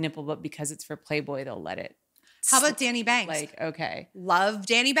still see the nipple, but because it's for Playboy, they'll let it. How about Danny Banks? Like, okay. Love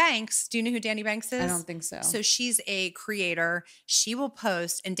Danny Banks. Do you know who Danny Banks is? I don't think so. So she's a creator. She will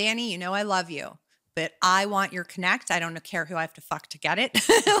post, and Danny, I love you, but I want your connect. I don't care who I have to fuck to get it.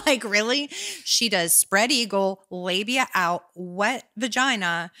 Like, really? She does spread eagle, labia out, wet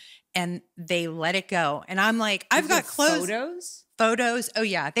vagina, and they let it go. And I'm like, I've got clothes. Photos. Oh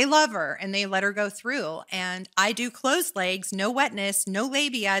yeah. They love her, and they let her go through. And I do closed legs, no wetness, no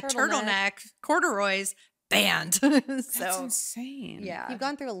labia, turtleneck, corduroys, banned. That's insane. Yeah. You've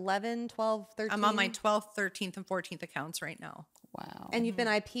gone through 11, 12, 13. I'm on my 12th, 13th, and 14th accounts right now. Wow. And you've been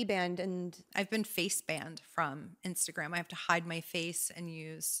IP banned, and I've been face banned from Instagram. I have to hide my face and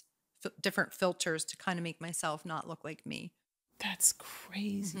use different filters to kind of make myself not look like me. That's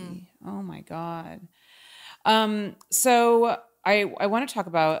crazy. Oh my God. So I want to talk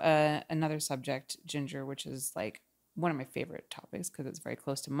about another subject, Ginger, which is like one of my favorite topics because it's very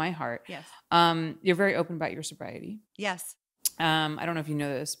close to my heart. Yes. You're very open about your sobriety. Yes. I don't know if you know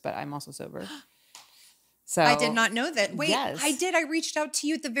this, but I'm also sober. So I did not know that. Wait, yes. I did. I reached out to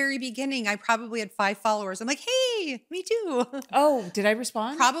you at the very beginning. I probably had 5 followers. I'm like, hey, me too. Oh, did I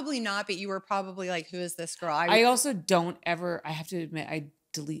respond? Probably not, but you were probably like, who is this girl? I also don't ever, I have to admit,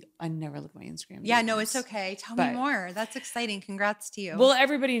 I never look at my Instagram. Yeah, no, it's okay. Tell me more. That's exciting. Congrats to you. Well,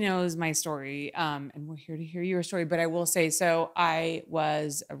 everybody knows my story, and we're here to hear your story. But I will say, so I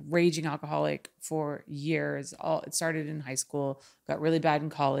was a raging alcoholic for years. It started in high school, got really bad in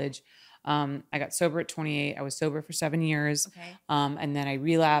college. I got sober at 28. I was sober for 7 years. Okay. And then I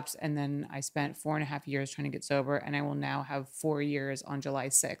relapsed, and then I spent 4.5 years trying to get sober, and I will now have 4 years on July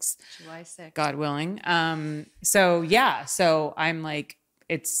 6th. July 6th. God willing. So I'm like,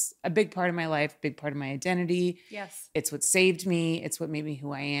 it's a big part of my life, big part of my identity. Yes. It's what saved me. It's what made me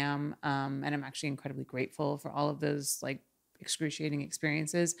who I am. And I'm actually incredibly grateful for all of those like excruciating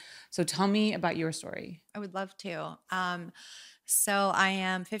experiences. So tell me about your story. I would love to. So I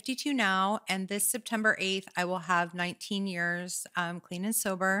am 52 now, and this September 8th, I will have 19 years clean and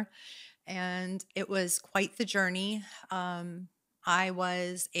sober. And it was quite the journey. I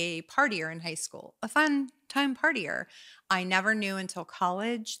was a partier in high school, a fun time partier. I never knew until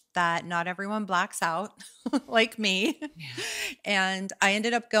college that not everyone blacks out like me. Yeah. And I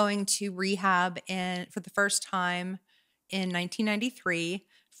ended up going to rehab for the first time in 1993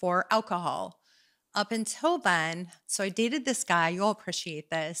 for alcohol. Up until then, so I dated this guy, you'll appreciate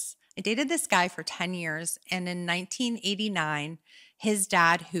this. I dated this guy for 10 years. And in 1989, his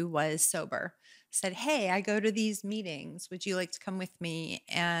dad, who was sober, said, hey, I go to these meetings. Would you like to come with me?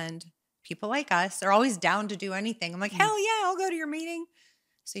 And people like us are always down to do anything. I'm like, hell yeah, I'll go to your meeting.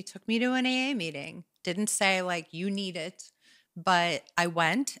 So he took me to an AA meeting. Didn't say like, you need it. But I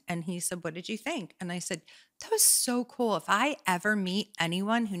went and he said, what did you think? And I said, that was so cool. If I ever meet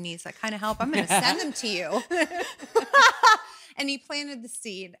anyone who needs that kind of help, I'm going to send them to you. And he planted the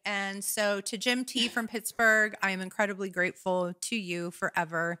seed. And so to Jim T from Pittsburgh, I am incredibly grateful to you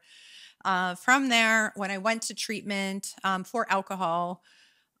forever. From there, when I went to treatment for alcohol,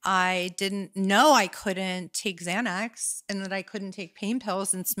 I didn't know I couldn't take Xanax and that I couldn't take pain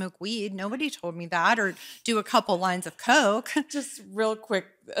pills and smoke weed. Nobody told me that, or do a couple lines of Coke. Just real quick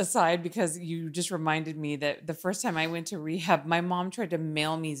aside, because you just reminded me that the first time I went to rehab, my mom tried to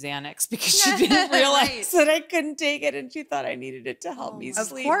mail me Xanax because she didn't realize that I couldn't take it, and she thought I needed it to help me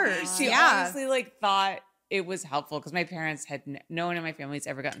sleep. Of course. She honestly like thought it was helpful because my parents had no one in my family has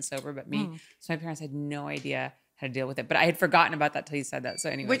ever gotten sober but me. So my parents had no idea how to deal with it. But I had forgotten about that till you said that. So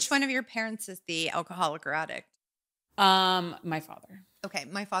anyway. Which one of your parents is the alcoholic or addict? My father. Okay.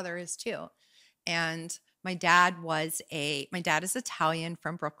 My father is too. And my dad is Italian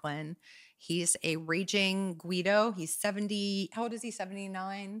from Brooklyn. He's a raging Guido. He's 70. How old is he?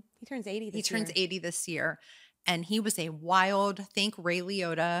 79? He turns 80 this year. He turns 80 this year. And he was a wild, think Ray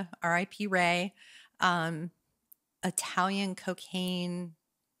Liotta, R.I.P. Ray, Italian cocaine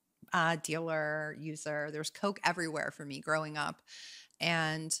dealer, user. There was Coke everywhere for me growing up.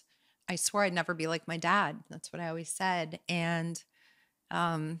 And I swore I'd never be like my dad. That's what I always said. And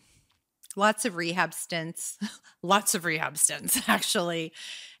lots of rehab stints, actually.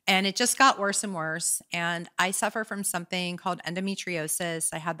 And it just got worse and worse. And I suffer from something called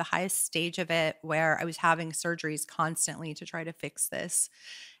endometriosis. I had the highest stage of it where I was having surgeries constantly to try to fix this.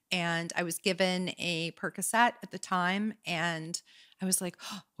 And I was given a Percocet at the time. And I was like,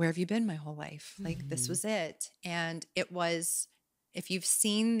 oh, where have you been my whole life? Like, this was it. And it was, if you've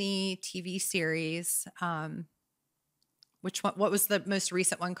seen the TV series, which one, what was the most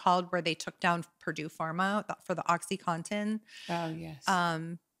recent one called where they took down Purdue Pharma for the OxyContin? Oh, yes.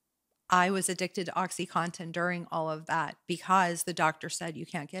 I was addicted to OxyContin during all of that because the doctor said, you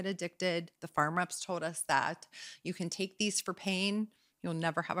can't get addicted. The farm reps told us that you can take these for pain. You'll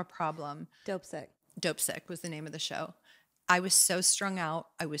never have a problem. Dope Sick. Dope Sick was the name of the show. I was so strung out.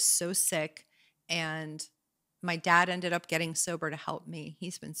 I was so sick. And my dad ended up getting sober to help me.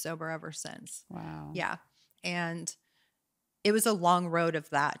 He's been sober ever since. Wow. Yeah. And it was a long road of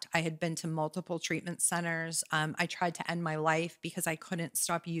that. I had been to multiple treatment centers. I tried to end my life because I couldn't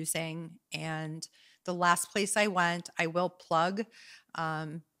stop using. And the last place I went, I will plug,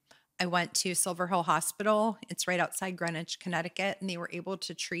 I went to Silver Hill Hospital. It's right outside Greenwich, Connecticut. And they were able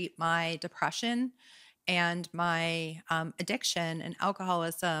to treat my depression and my addiction and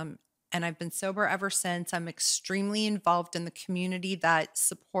alcoholism. And I've been sober ever since. I'm extremely involved in the community that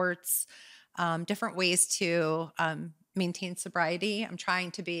supports different ways to maintain sobriety. I'm trying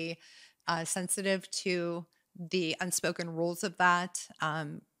to be sensitive to the unspoken rules of that.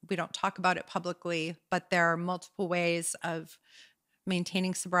 We don't talk about it publicly, but there are multiple ways of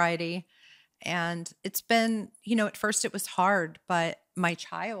maintaining sobriety. And it's been, at first it was hard, but my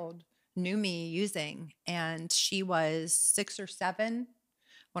child knew me using, and she was 6 or 7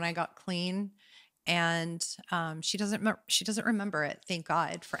 when I got clean. And she doesn't remember it. Thank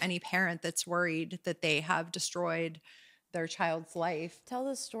God, for any parent that's worried that they have destroyed their child's life. Tell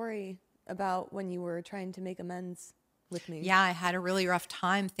the story about when you were trying to make amends with me. Yeah, I had a really rough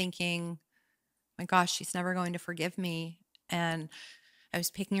time thinking, my gosh, she's never going to forgive me. And I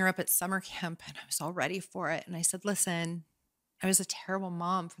was picking her up at summer camp and I was all ready for it. And I said, listen, I was a terrible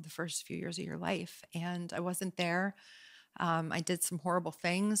mom for the first few years of your life, and I wasn't there. I did some horrible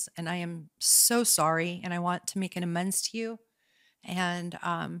things, and I am so sorry, and I want to make an amends to you. And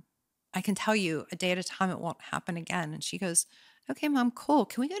I can tell you a day at a time it won't happen again. And she goes, okay, Mom, cool.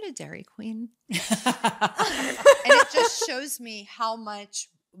 Can we go to Dairy Queen? And it just shows me how much,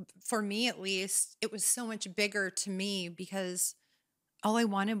 for me at least, it was so much bigger to me, because all I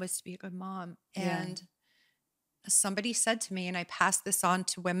wanted was to be a good mom. And somebody said to me, and I passed this on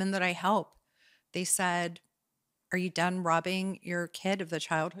to women that I help, they said, are you done robbing your kid of the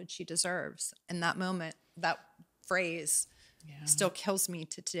childhood she deserves? And that moment, that phrase still kills me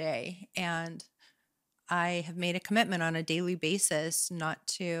to today. And I have made a commitment on a daily basis not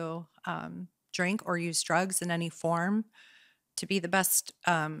to drink or use drugs in any form, to be the best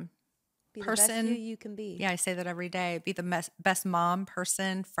person. Be the best you can be. Yeah, I say that every day. Be the best mom,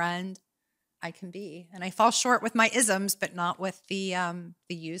 person, friend I can be. And I fall short with my isms, but not with the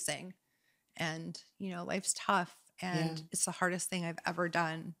using. And, life's tough, and it's the hardest thing I've ever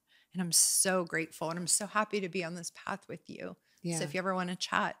done. And I'm so grateful, and I'm so happy to be on this path with you. Yeah. So if you ever want to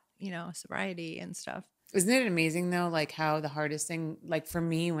chat, sobriety and stuff. Isn't it amazing though? Like how the hardest thing, like for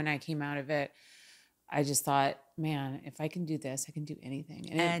me, when I came out of it, I just thought, man, if I can do this, I can do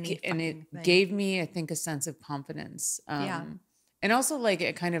anything. And it gave me, I think, a sense of confidence. And also like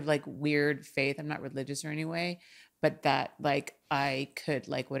a kind of like weird faith. I'm not religious or any way, but that like I could,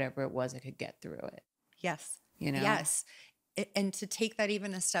 like whatever it was, I could get through it. Yes. Yes. And to take that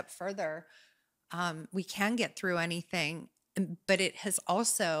even a step further, we can get through anything, but it has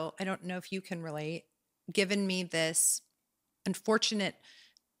also, I don't know if you can relate, given me this unfortunate,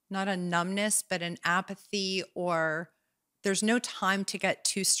 not a numbness, but an apathy, or there's no time to get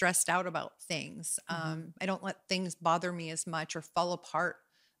too stressed out about things. I don't let things bother me as much or fall apart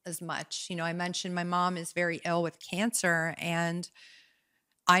as much. I mentioned my mom is very ill with cancer, and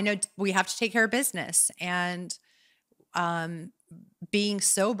I know we have to take care of business, and being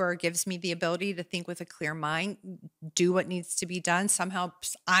sober gives me the ability to think with a clear mind, do what needs to be done. Somehow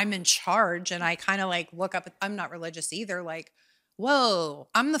I'm in charge, and I kind of like look up. I'm not religious either. Like, whoa,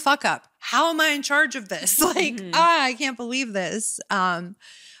 I'm the fuck up. How am I in charge of this? Like, I can't believe this.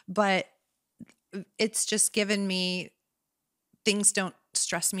 But it's just given me, things don't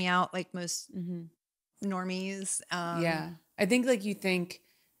stress me out like most normies. I think like you think,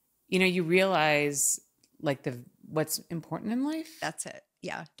 you realize like what's important in life. That's it.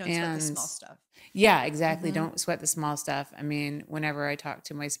 Yeah. Don't sweat the small stuff. Yeah, exactly. Don't sweat the small stuff. I mean, whenever I talk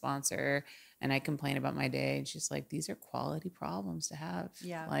to my sponsor and I complain about my day, and she's like, these are quality problems to have.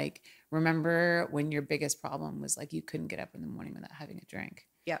 Yeah. Like, remember when your biggest problem was like, you couldn't get up in the morning without having a drink.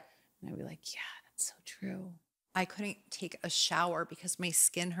 Yep. And I'd be like, yeah, that's so true. I couldn't take a shower because my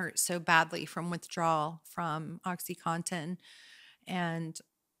skin hurt so badly from withdrawal from OxyContin, and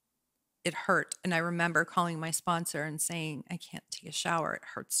it hurt. And I remember calling my sponsor and saying, I can't take a shower. It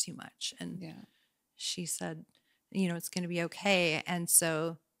hurts too much. And she said, it's going to be okay. And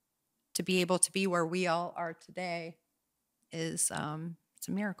so to be able to be where we all are today is, it's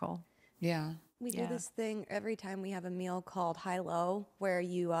a miracle. Yeah. We do this thing every time we have a meal called high-low, where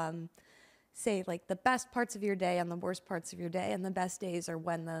you say like the best parts of your day and the worst parts of your day, and the best days are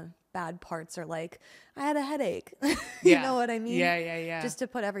when the bad parts are like, I had a headache. You know what I mean? Yeah. Just to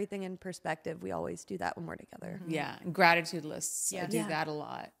put everything in perspective, we always do that when we're together. Yeah. Gratitude lists. I do that a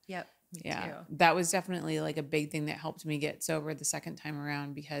lot. Yep. Me too. That was definitely like a big thing that helped me get sober the second time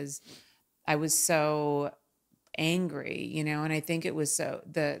around, because I was so angry, and I think it was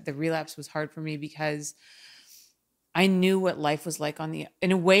the relapse was hard for me because I knew what life was like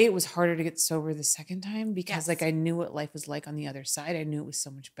in a way it was harder to get sober the second time, because like I knew what life was like on the other side. I knew it was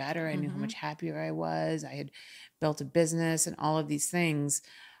so much better. I knew how much happier I was. I had built a business and all of these things.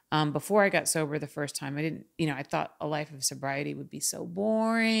 Before I got sober the first time, I didn't, I thought a life of sobriety would be so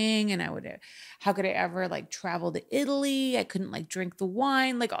boring, and how could I ever like travel to Italy? I couldn't like drink the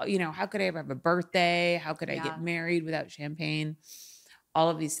wine. Like, how could I ever have a birthday? How could I get married without champagne? All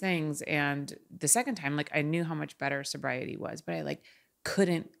of these things. And the second time, like I knew how much better sobriety was, but I like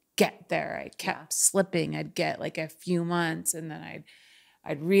couldn't get there. I kept slipping. I'd get like a few months, and then I'd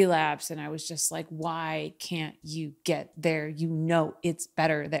I'd relapse. And I was just like, why can't you get there? You know, it's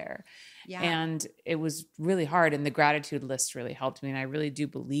better there. Yeah. And it was really hard. And the gratitude list really helped me. And I really do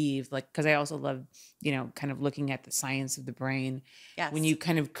believe, like, because I also love, you know, kind of looking at the science of the brain. Yes. When you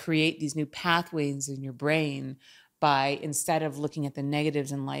kind of create these new pathways in your brain by, instead of looking at the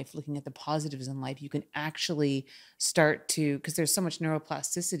negatives in life, looking at the positives in life, you can actually start to, because there's so much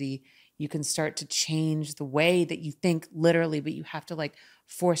neuroplasticity, you can start to change the way that you think literally, but you have to like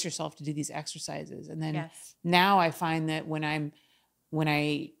force yourself to do these exercises. And then now I find that when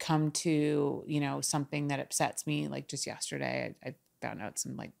I come to, you know, something that upsets me, like just yesterday, I found out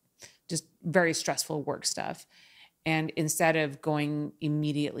some like just very stressful work stuff. And instead of going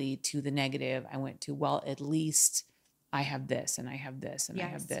immediately to the negative, I went to, well, at least I have this and I have this and I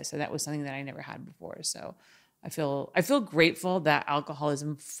have this. And that was something that I never had before. So I feel grateful that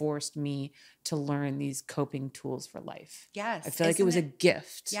alcoholism forced me to learn these coping tools for life. Yes. I feel like it was a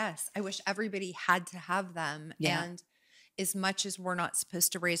gift. Yes. I wish everybody had to have them. Yeah. And as much as we're not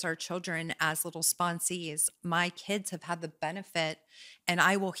supposed to raise our children as little sponsees, my kids have had the benefit, and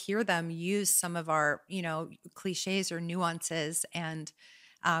I will hear them use some of our, you know, cliches or nuances. And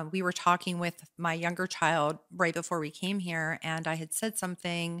we were talking with my younger child right before we came here, and I had said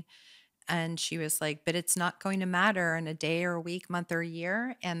something, and she was like, but it's not going to matter in a day or a week, month or a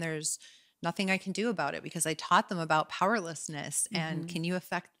year. And there's nothing I can do about it, because I taught them about powerlessness and can you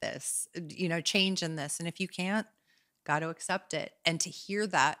affect this, you know, change in this? And if you can't, got to accept it. And to hear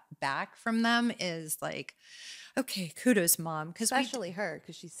that back from them is like, okay, kudos, Mom. Especially her,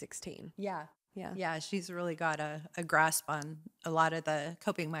 because she's 16. Yeah. Yeah. Yeah. She's really got a grasp on a lot of the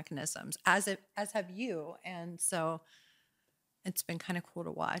coping mechanisms, as have you. And so it's been kind of cool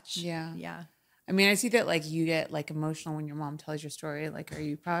to watch. Yeah. Yeah. I mean, I see that like you get like emotional when your mom tells your story. Like, are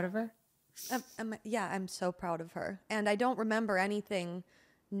you proud of her? I'm so proud of her. And I don't remember anything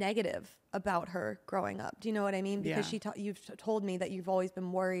negative about her growing up. Do you know what I mean? Because you've told me that you've always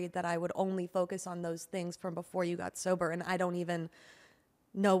been worried that I would only focus on those things from before you got sober, and I don't even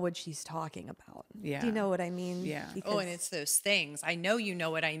know what she's talking about. Yeah. Do you know what I mean? Yeah. Oh, and it's those things. I know you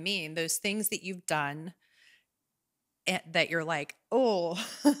know what I mean. Those things that you've done that you're like, oh,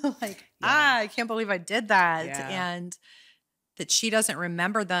 like, I can't believe I did that. Yeah. And that she doesn't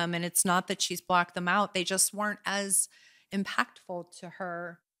remember them. And it's not that she's blocked them out. They just weren't as impactful to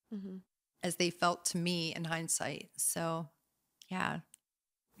her as they felt to me in hindsight. So, yeah.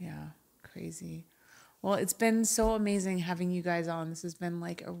 Yeah. Crazy. Well, it's been so amazing having you guys on. This has been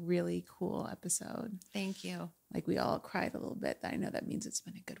like a really cool episode. Thank you. Like we all cried a little bit. I know that means it's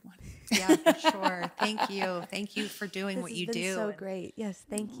been a good one. Yeah, for sure. Thank you. Thank you for doing what you do. This has been so great. Yes,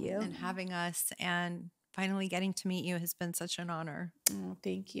 thank you. And having us, and finally getting to meet you has been such an honor. Oh,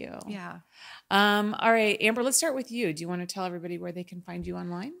 thank you. Yeah. All right, Amber, let's start with you. Do you want to tell everybody where they can find you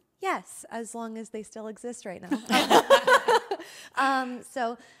online? Yes, as long as they still exist right now.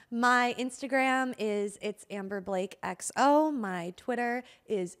 So my Instagram it's Amber Blake XO. My Twitter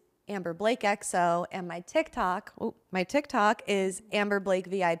is Amber Blake XO, and my TikTok is Amber Blake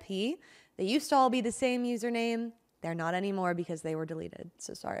VIP. They used to all be the same username. They're not anymore because they were deleted.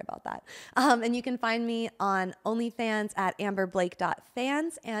 So sorry about that. And you can find me on OnlyFans at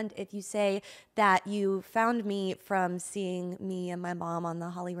amberblake.fans. And if you say that you found me from seeing me and my mom on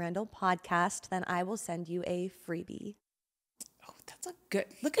the Holly Randall podcast, then I will send you a freebie. Oh, that's a good,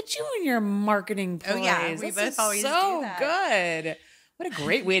 look at you and your marketing plays. Oh yeah, we both always do that. Good. What a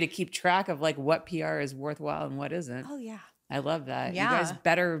great way to keep track of like what PR is worthwhile and what isn't. Oh yeah. I love that. Yeah. You guys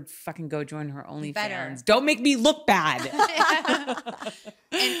better fucking go join her OnlyFans. Better. Don't make me look bad.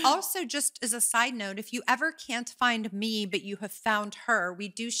 And also, just as a side note, if you ever can't find me, but you have found her, we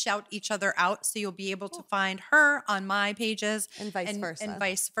do shout each other out. So you'll be able to find her on my pages and vice versa. And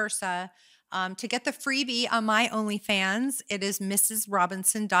vice versa. To get the freebie on my OnlyFans, it is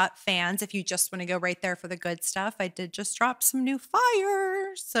mrsrobinson.fans. If you just want to go right there for the good stuff, I did just drop some new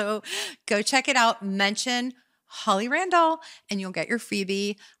fire. So go check it out. Mention Holly Randall and you'll get your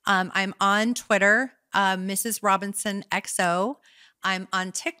freebie. I'm on Twitter, Mrs. Robinson XO. I'm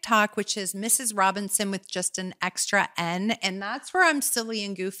on TikTok, which is Mrs. Robinson with just an extra N. And that's where I'm silly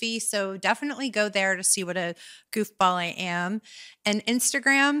and goofy. So definitely go there to see what a goofball I am. And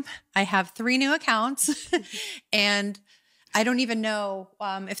Instagram, I have 3 new accounts. And I don't even know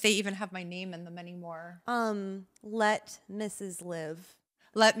if they even have my name in them anymore. Let Mrs. Live.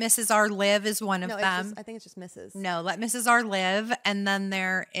 Let Mrs. R live is one of them. I think it's just Mrs. No, let Mrs. R live. And then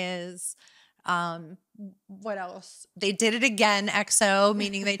there is, what else? They did it again, XO,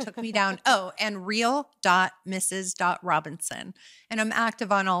 meaning they took me down. Oh, and real.mrs.robinson. And I'm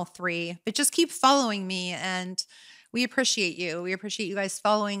active on all 3, but just keep following me and we appreciate you. We appreciate you guys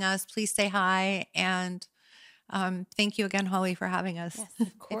following us. Please say hi. And thank you again, Holly, for having us. Yes.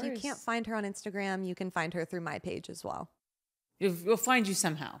 Of course. If you can't find her on Instagram, you can find her through my page as well. We'll find you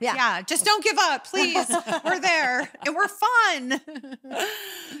somehow. Yeah. Just don't give up, please. We're there and we're fun.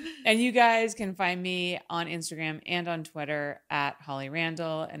 And you guys can find me on Instagram and on Twitter at Holly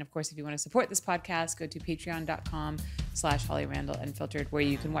Randall. And of course, if you want to support this podcast, go to patreon.com/Holly Randall Unfiltered, where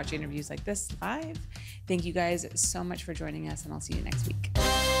you can watch interviews like this live. Thank you guys so much for joining us, and I'll see you next week.